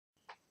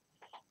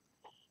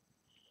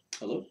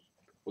Hello.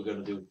 We're going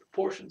to do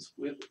proportions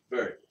with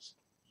variables.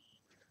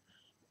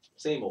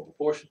 Same old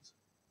proportions.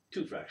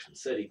 Two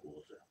fractions set equal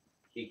with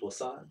the equal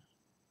sign.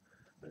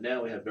 But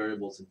now we have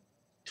variables in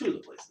two of the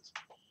places.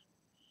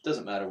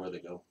 Doesn't matter where they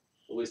go,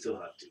 but we still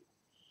have two.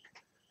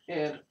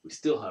 And we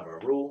still have our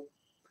rule.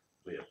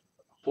 We have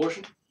a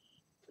proportion.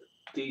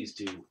 These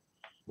two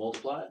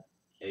multiplied,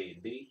 A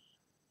and B,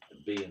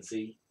 and B and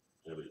C.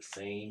 It'll be the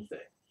same thing.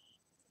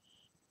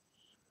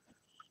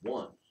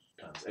 1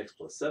 times x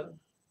plus 7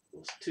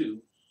 equals 2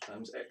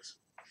 times x.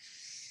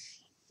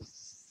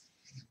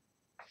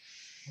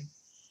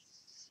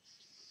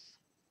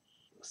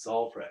 We'll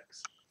solve for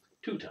x.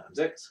 2 times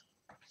x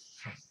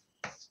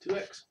is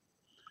 2x.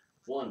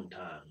 1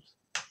 times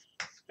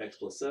x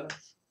plus 7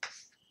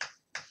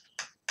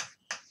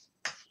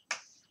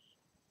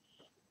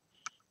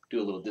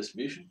 do a little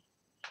distribution.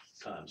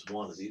 Times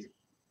 1 is easy.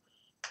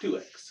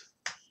 2x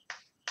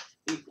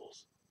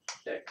equals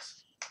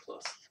x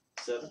plus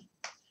 7.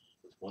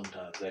 1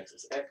 times x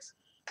is x.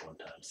 1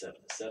 times 7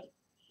 is 7.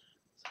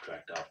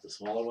 Subtract off the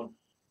smaller one.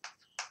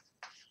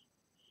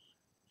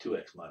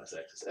 2x minus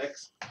x is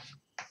x.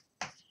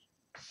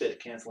 Bit of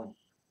canceling.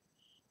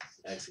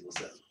 X equals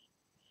 7.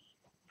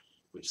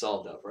 We've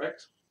solved out for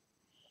x.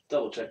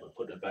 Double check by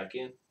putting it back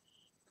in.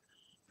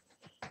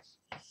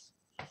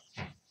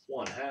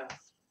 1/2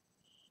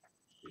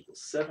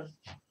 equals 7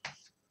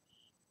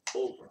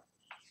 over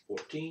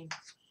 14.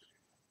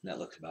 And that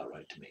looks about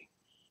right to me.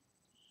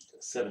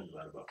 7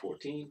 divided by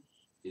 14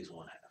 is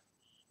 1/2.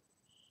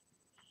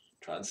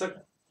 Try the second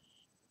one.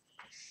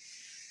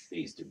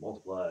 These two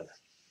multiplied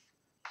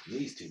and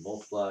these two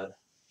multiplied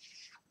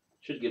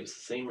should give us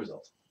the same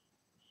result.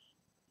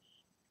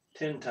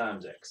 10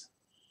 times x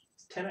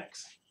is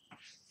 10x.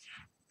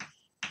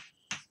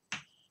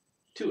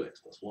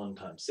 2x plus 1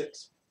 times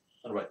 6.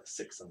 I'll write the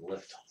 6 on the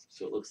left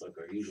so it looks like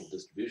our usual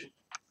distribution.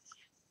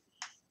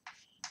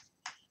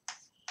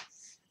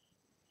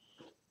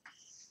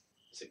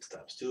 6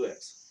 times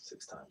 2x,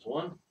 6 times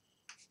 1.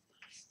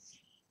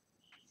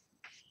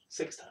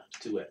 6 times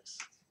 2x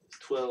is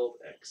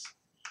 12x.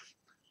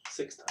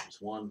 6 times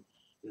 1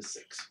 is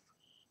 6.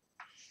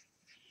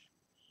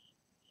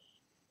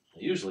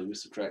 Now, usually we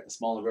subtract the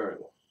smaller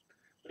variable,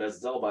 but as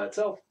it's all by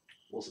itself,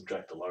 we'll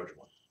subtract the larger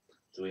one.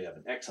 So we have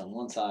an x on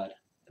one side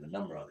and a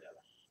number on the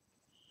other.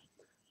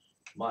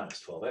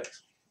 Minus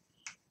 12x,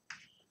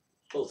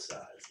 both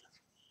sides.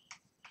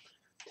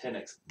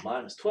 10x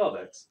minus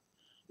 12x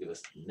give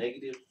us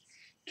negative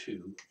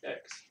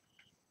 2x.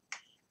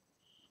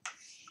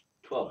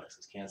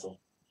 12x's cancel.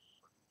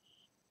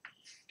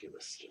 Give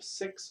us just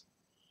 6.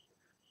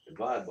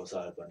 Divide both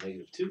sides by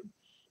negative 2.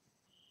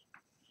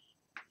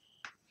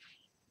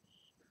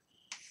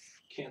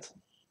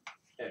 Cancel.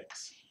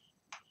 X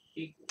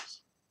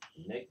equals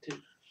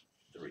negative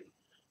 3.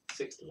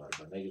 6 divided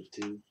by negative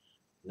 2,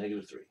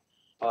 negative 3.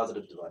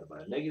 Positive divided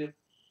by a negative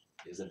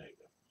is a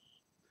negative.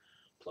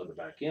 Plug it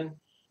back in.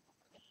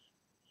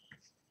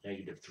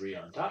 Negative 3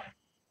 on top.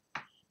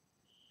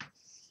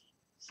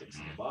 6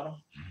 on the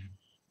bottom.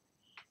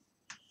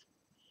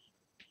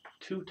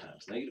 2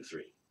 times negative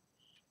 3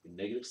 would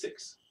be negative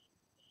 6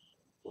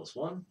 plus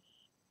 1.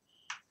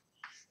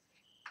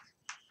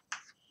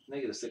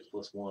 Negative 6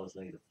 plus 1 is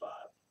negative 5.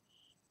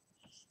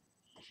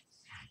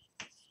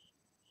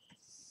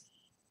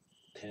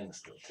 10 is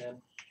still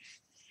 10.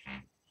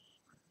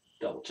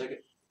 Double check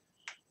it.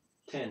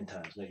 10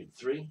 times negative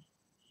 3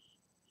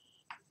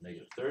 is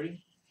negative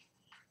 30.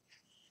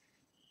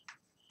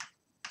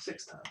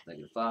 6 times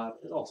negative 5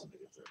 is also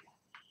negative 30.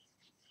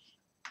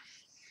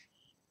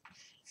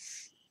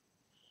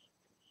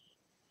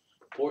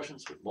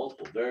 Proportions with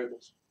multiple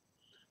variables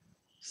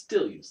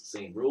still use the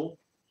same rule.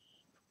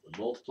 We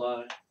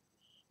multiply,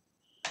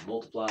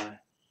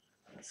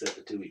 and set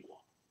the two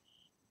equal.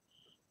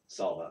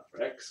 Solve out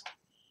for x.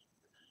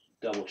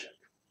 Double check.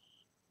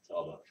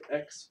 Solve out for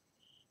x.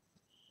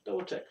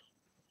 Double check.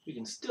 We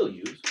can still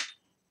use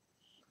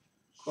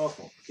cross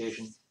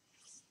multiplication.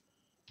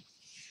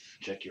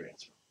 Check your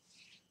answer.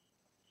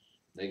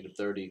 Negative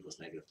 30 equals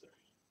negative 30.